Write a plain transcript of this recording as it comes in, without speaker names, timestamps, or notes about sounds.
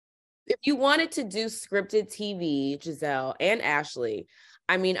if you wanted to do scripted TV, Gizelle and Ashley,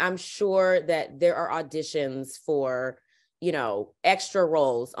 I mean, I'm sure that there are auditions for, extra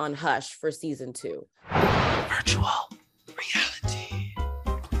roles on Hush for season 2. Virtual reality.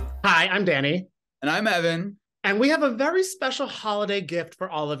 Hi, I'm Danny. And I'm Evan. And we have a very special holiday gift for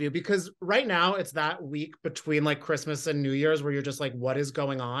all of you because right now it's that week between like Christmas and New Year's where you're just like, what is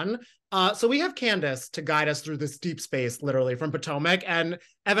going on? So we have Candiace to guide us through this deep space, literally from Potomac. And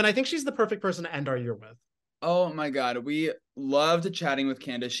Evan, I think she's the perfect person to end our year with. Oh my God, we loved chatting with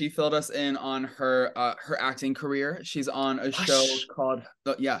Candiace. She filled us in on her acting career. She's on a show called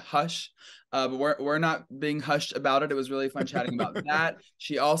Hush. But we're not being hushed about it. It was really fun chatting about that.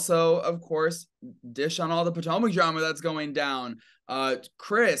 She also, of course, dished on all the Potomac drama that's going down.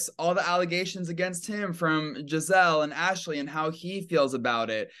 Chris, all the allegations against him from Gizelle and Ashley and how he feels about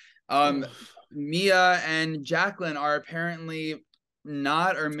it. Mia and Jacqueline are apparently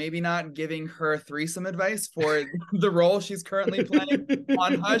not, or maybe not, giving her threesome advice for the role she's currently playing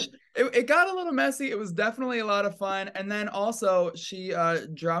on Hush. It got a little messy. It was definitely a lot of fun. And then also she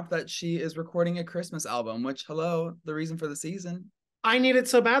dropped that she is recording a Christmas album, which, hello, the reason for the season. I need it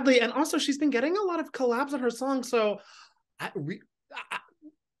so badly. And also she's been getting a lot of collabs on her songs. So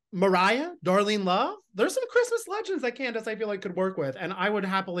Mariah, Darlene Love, there's some Christmas legends that Candiace I feel like could work with. And I would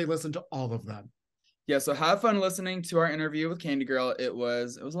happily listen to all of them. Yeah, so have fun listening to our interview with Candy Girl. It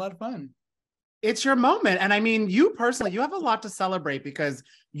was a lot of fun. It's your moment. And I mean, you personally, you have a lot to celebrate because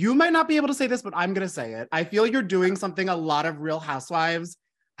you might not be able to say this, but I'm going to say it. I feel you're doing something a lot of Real Housewives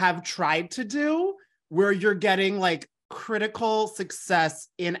have tried to do, where you're getting like critical success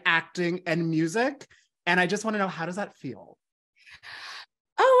in acting and music. And I just want to know, how does that feel?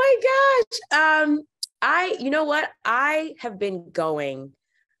 Oh my gosh. You know what? I have been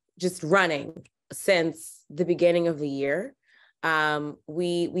running since the beginning of the year.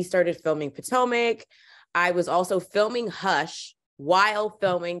 We started filming Potomac. I was also filming Hush while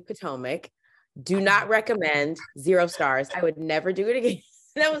filming Potomac. Do not recommend, 0 stars. I would never do it again.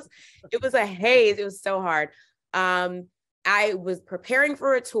 It was a haze. It was so hard. I was preparing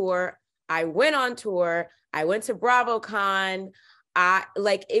for a tour. I went on tour. I went to BravoCon.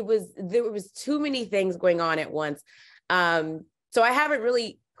 There was too many things going on at once. So I haven't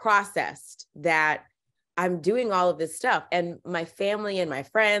really processed that I'm doing all of this stuff, and my family and my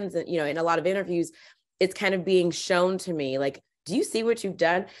friends, and in a lot of interviews, it's kind of being shown to me like, do you see what you've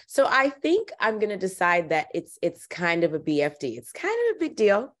done? So I think I'm going to decide that it's kind of a BFD. It's kind of a big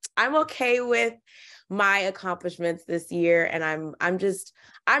deal. I'm okay with my accomplishments this year, and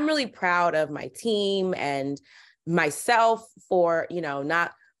I'm really proud of my team and myself for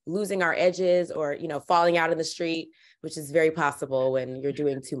not losing our edges or falling out in the street, which is very possible when you're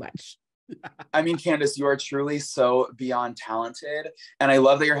doing too much. I mean, Candiace, you are truly so beyond talented. And I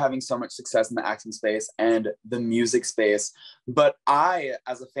love that you're having so much success in the acting space and the music space. But I,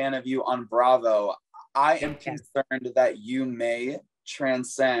 as a fan of you on Bravo, I am concerned that you may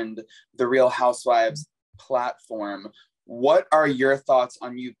transcend the Real Housewives platform. What are your thoughts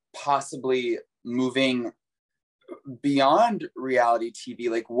on you possibly moving beyond reality TV?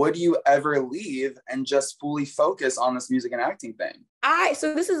 Like, would you ever leave and just fully focus on this music and acting thing?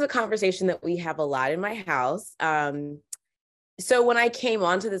 So this is a conversation that we have a lot in my house. So when I came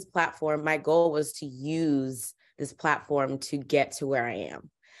onto this platform, my goal was to use this platform to get to where I am.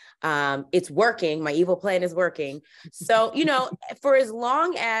 It's working. My evil plan is working. So, for as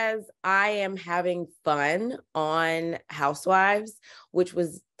long as I am having fun on Housewives, which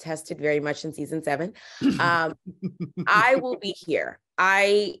was tested very much in season 7, I will be here.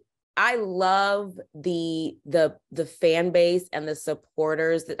 I love the fan base and the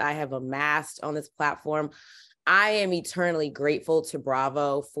supporters that I have amassed on this platform. I am eternally grateful to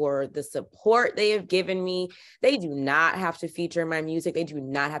Bravo for the support they have given me. They do not have to feature my music. They do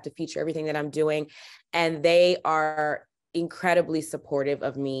not have to feature everything that I'm doing. And they are incredibly supportive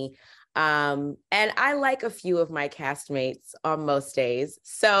of me. And I like a few of my castmates on most days.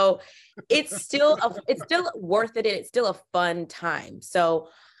 So it's still worth it. It's still a fun time. So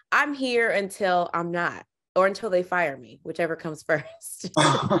I'm here until I'm not, or until they fire me, whichever comes first.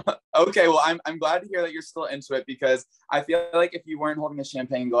 Okay, well, I'm glad to hear that you're still into it, because I feel like if you weren't holding a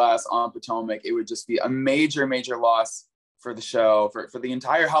champagne glass on Potomac, it would just be a major, major loss for the show, for the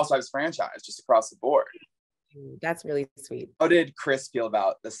entire Housewives franchise, just across the board. That's really sweet. How did Chris feel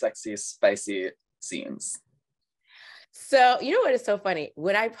about the sexy, spicy scenes? So, you know what is so funny?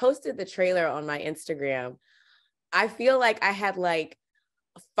 When I posted the trailer on my Instagram, I feel like I had like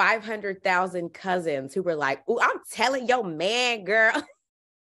 500,000 cousins who were like, "Oh, I'm telling your man, girl."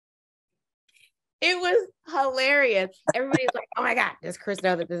 It was hilarious. Everybody's like, oh my God, does Chris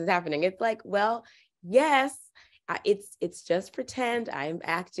know that this is happening? It's like, well, yes, it's just pretend. I'm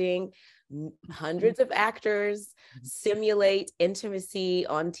acting. Hundreds of actors simulate intimacy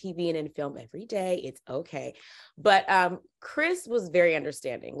on TV and in film every day. It's okay. But Chris was very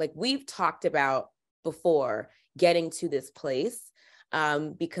understanding. Like we've talked about before getting to this place,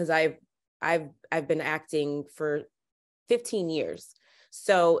 because I've been acting for 15 years.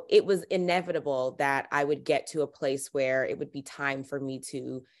 So it was inevitable that I would get to a place where it would be time for me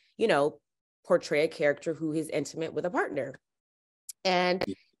to, portray a character who is intimate with a partner. And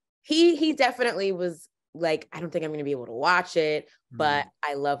he definitely was like, I don't think I'm going to be able to watch it, but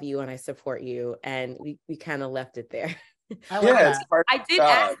I love you and I support you. And we kind of left it there. I did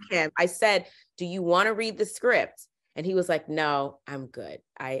ask him, I said, do you want to read the script? And he was like, no, I'm good.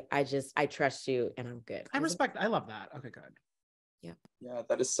 I trust you and I'm good. I love that. Okay, good. Yeah. Yeah,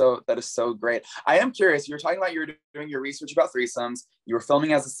 that is so great. I am curious. You were talking about you were doing your research about threesomes. You were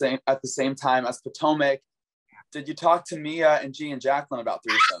filming at the same time as Potomac. Did you talk to Mia and G and Jacqueline about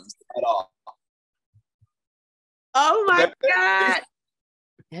threesomes at all? Oh my God.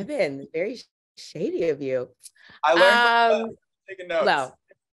 Evan, very shady of you. I learned taking notes. No,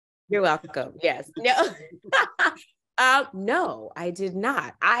 you're welcome. Yes. No. No, I did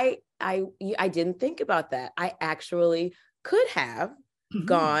not. I didn't think about that. I actually could have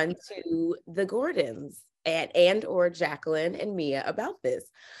gone to the Gordons and or Jacqueline and Mia about this.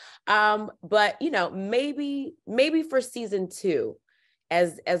 But maybe for season 2,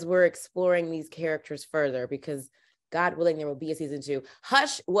 as we're exploring these characters further, because God willing, there will be a season 2.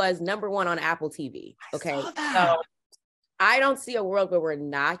 Hush was #1 on Apple TV. Okay. So I don't see a world where we're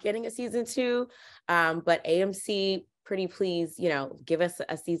not getting a season 2. But AMC, pretty please, give us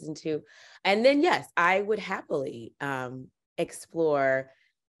a season 2. And then, yes, I would happily explore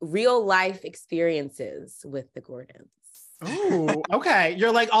real life experiences with the Gordons. Oh, okay.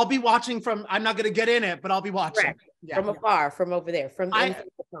 You're like, I'll be watching I'm not going to get in it, but I'll be watching. Yeah, from afar, from over there, from the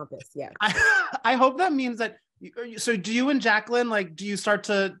compass. Yeah. I hope that means that, so do you and Jacqueline, do you start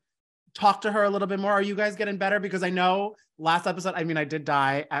to talk to her a little bit more? Are you guys getting better? Because I know last episode, I did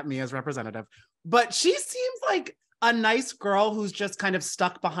die at Mia's representative, but she seems like a nice girl who's just kind of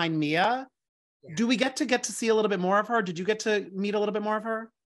stuck behind Mia. Yeah. Do we get to see a little bit more of her? Did you get to meet a little bit more of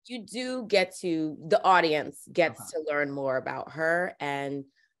her? You do get to, the audience gets to learn more about her. And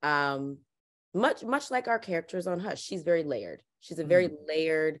much like our characters on Hush, she's very layered. She's a very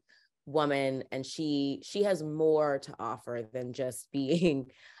layered woman, and she has more to offer than just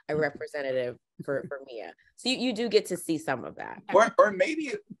being a representative for Mia. So you do get to see some of that. Or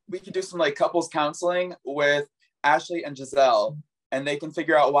maybe we could do some couples counseling with Ashley and Gizelle, and they can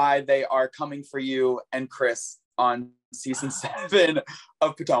figure out why they are coming for you and Chris on season 7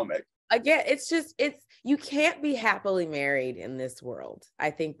 of Potomac. Again, you can't be happily married in this world. I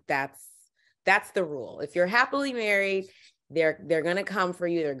think that's the rule. If you're happily married, they're gonna come for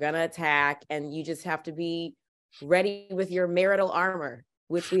you, they're gonna attack, and you just have to be ready with your marital armor,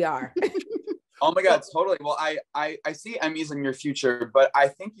 which we are. Oh my God, totally. Well, I see Emmys in your future, but I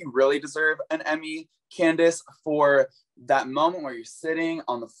think you really deserve an Emmy, Candiace, for that moment where you're sitting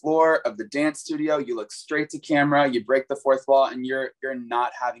on the floor of the dance studio, you look straight to camera, you break the fourth wall, and you're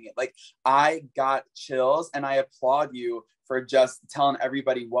not having it. I got chills, and I applaud you for just telling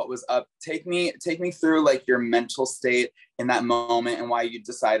everybody what was up. Take me through your mental state in that moment and why you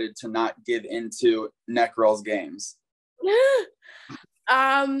decided to not give into Neck Girls games.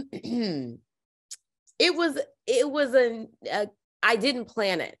 It was I didn't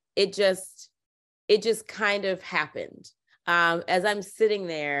plan it. It just kind of happened. As I'm sitting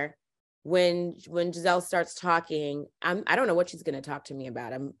there, when Gizelle starts talking, I don't know what she's going to talk to me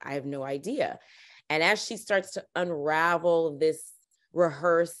about. I have no idea. And as she starts to unravel this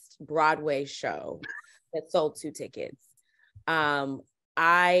rehearsed Broadway show that sold 2 tickets, I'm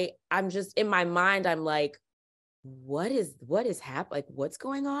just in my mind, I'm like, what is happening? What's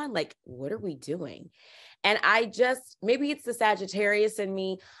going on? What are we doing? And maybe it's the Sagittarius in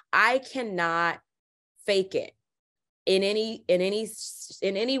me. I cannot fake it in any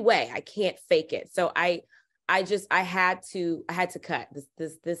way. I can't fake it. So I had to cut.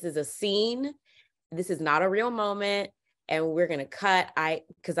 This is a scene. This is not a real moment, and we're gonna cut.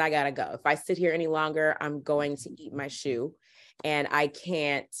 Because I gotta go. If I sit here any longer, I'm going to eat my shoe, and I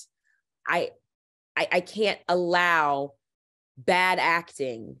can't allow bad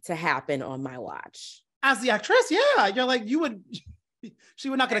acting to happen on my watch. As the actress, yeah, you're like, she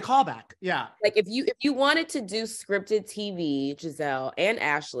would not get a call back. Yeah. If you wanted to do scripted TV, Gizelle and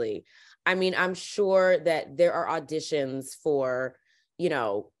Ashley, I'm sure that there are auditions for,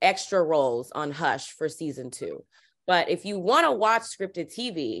 extra roles on Hush for season 2. But if you want to watch scripted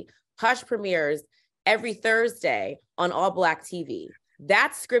TV, Hush premieres every Thursday on all Black TV.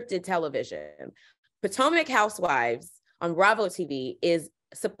 That's scripted television. Potomac Housewives on Bravo TV is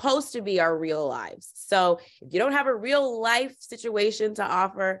supposed to be our real lives. So if you don't have a real life situation to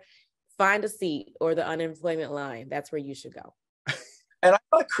offer, find a seat or the unemployment line. That's where you should go. And I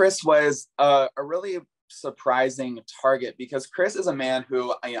thought Chris was a really surprising target, because Chris is a man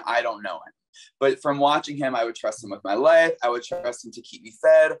who I don't know him. But from watching him, I would trust him with my life. I would trust him to keep me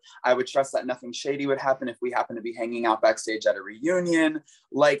fed. I would trust that nothing shady would happen if we happen to be hanging out backstage at a reunion.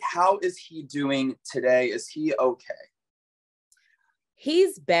 Like, how is he doing today? Is he okay?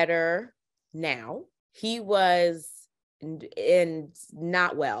 He's better now. He was in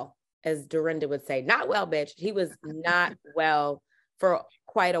not well, as Dorinda would say, not well, bitch. He was not well for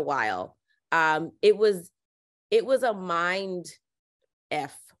quite a while. It was a mind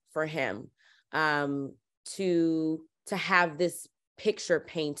F for him to have this picture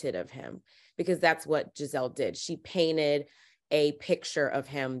painted of him, because that's what Gizelle did. She painted a picture of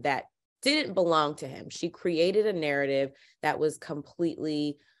him that didn't belong to him. She created a narrative that was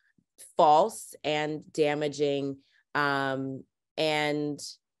completely false and damaging and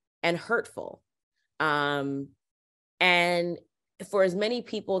hurtful. And for as many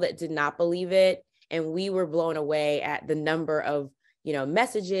people that did not believe it, and we were blown away at the number of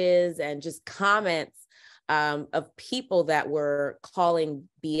messages and just comments of people that were calling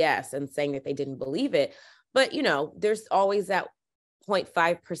BS and saying that they didn't believe it. But, there's always that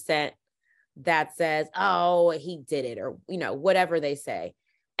 0.5% that says, oh, he did it, or, whatever they say.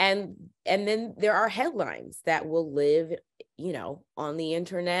 And then there are headlines that will live, on the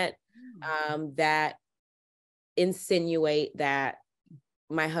internet that insinuate that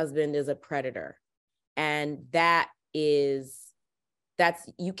my husband is a predator. And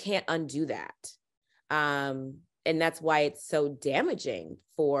you can't undo that. And that's why it's so damaging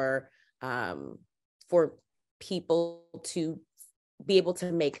for people to be able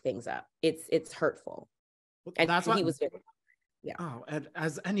to make things up. It's hurtful. And that's why he was very, yeah. Oh, and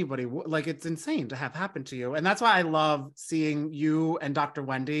as anybody, like, it's insane to have happened to you. And that's why I love seeing you and Dr.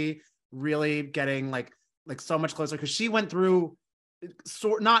 Wendy really getting like so much closer, because she went through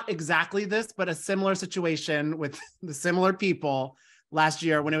not exactly this, but a similar situation with the similar people last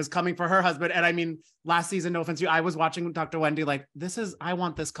year when it was coming for her husband. And I mean, last season, no offense to you, I was watching Dr. Wendy, like, I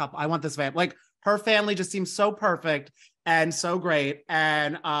want this couple, I want this family. Like, her family just seems so perfect and so great.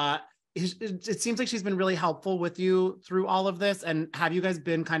 And it seems like she's been really helpful with you through all of this. And have you guys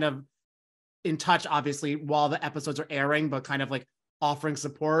been kind of in touch, obviously, while the episodes are airing, but kind of like offering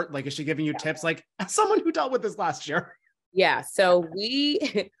support? Like, is she giving you tips? Like, as someone who dealt with this last year. Yeah. So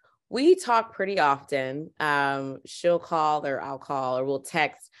we talk pretty often. She'll call or I'll call or we'll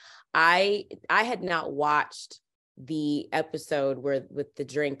text. I had not watched the episode with the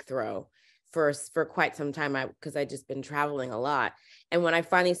drink throw for quite some time, because I just been traveling a lot. And when I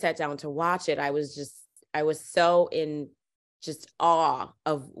finally sat down to watch it, I was so in just awe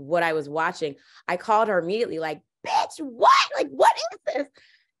of what I was watching. I called her immediately, like, bitch, what? Like, what is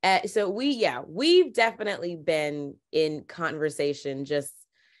this? So we've definitely been in conversation, just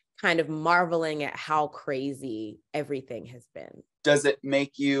kind of marveling at how crazy everything has been. Does it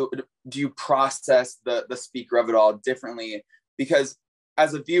make do you process the speaker of it all differently? Because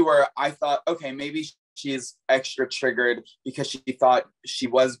as a viewer, I thought, okay, maybe she's extra triggered because she thought she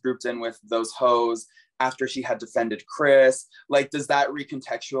was grouped in with those hoes after she had defended Chris. Like, does that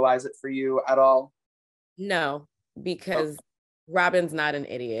recontextualize it for you at all? No, because Robin's not an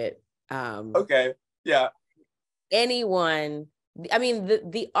idiot. Okay. Yeah. Anyone, I mean,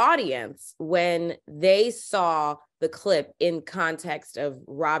 the audience, when they saw the clip in context of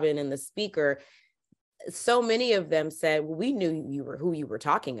Robin and the speaker, so many of them said, well, we knew who you were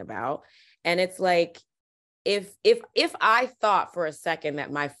talking about. And it's like, if I thought for a second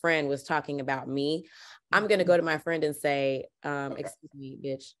that my friend was talking about me, I'm going to go to my friend and say, excuse me,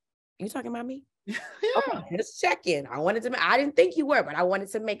 bitch, you talking about me? Yeah. Okay, just check in. I didn't think you were, but I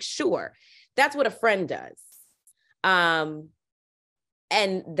wanted to make sure. That's what a friend does. And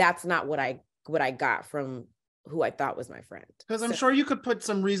that's not what I got from who I thought was my friend. Because I'm sure you could put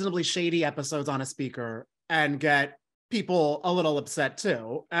some reasonably shady episodes on a speaker and get people a little upset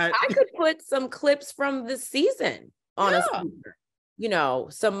too. I could put some clips from the season on a speaker.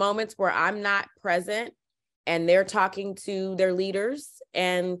 Some moments where I'm not present and they're talking to their leaders,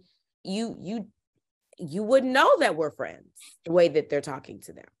 and you wouldn't know that we're friends the way that they're talking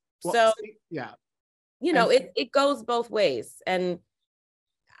to them. Well, so yeah, it goes both ways. And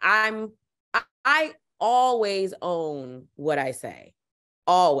I always own what I say.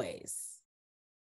 always.